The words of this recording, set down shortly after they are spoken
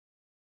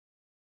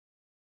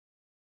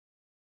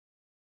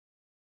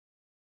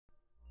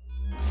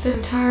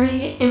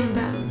Centauri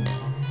inbound.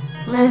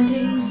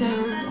 Landing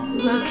zone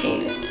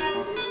located.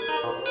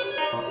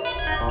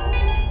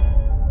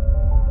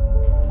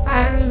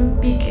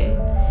 Firing beacon.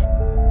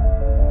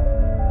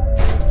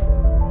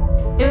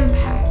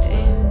 Impact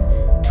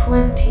in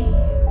 20,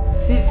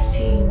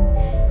 15,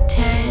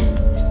 10,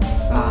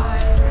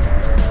 5,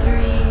 3,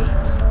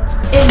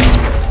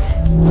 impact.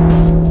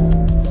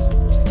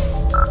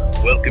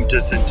 Welcome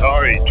to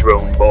Centauri,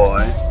 drone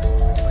boy.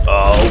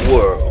 Our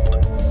world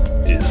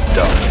is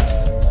dark,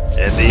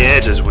 and the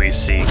answers we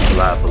seek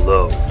lie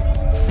below.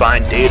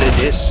 Find data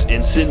disks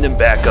and send them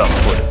back up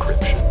for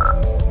decryption.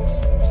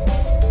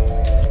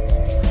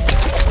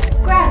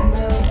 Grab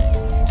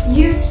mode.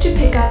 Used to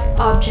pick up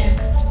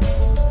objects.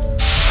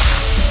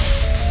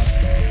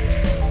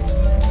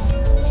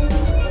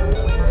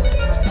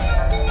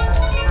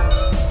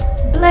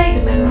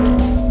 Blade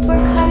mode for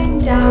cutting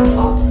down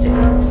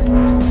obstacles.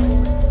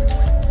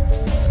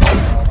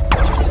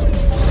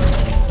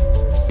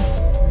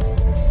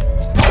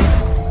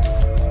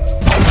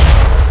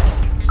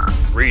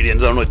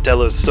 Readings only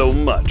tell us so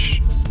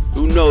much.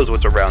 Who knows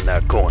what's around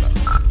that corner?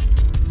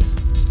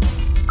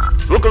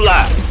 Look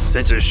alive!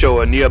 Sensors show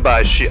a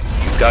nearby ship.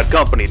 You've got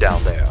company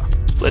down there.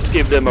 Let's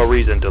give them a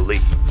reason to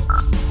leave.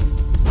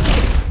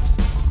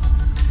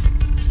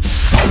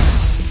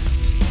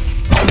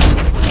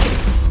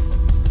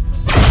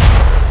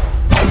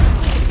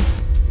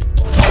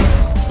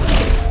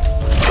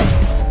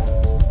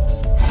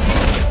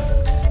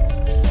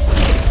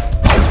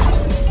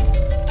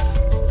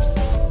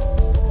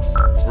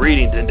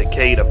 Readings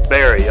indicate a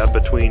barrier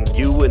between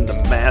you and the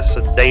mass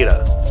of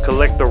data.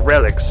 Collect the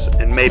relics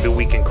and maybe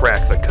we can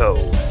crack the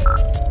code.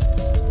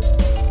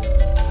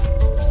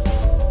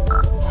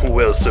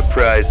 Well,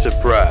 surprise,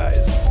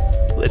 surprise.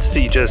 Let's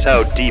see just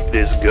how deep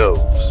this goes.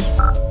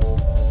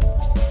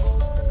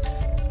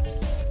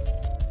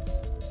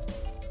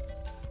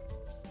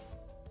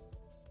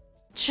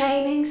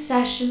 Training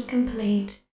session complete.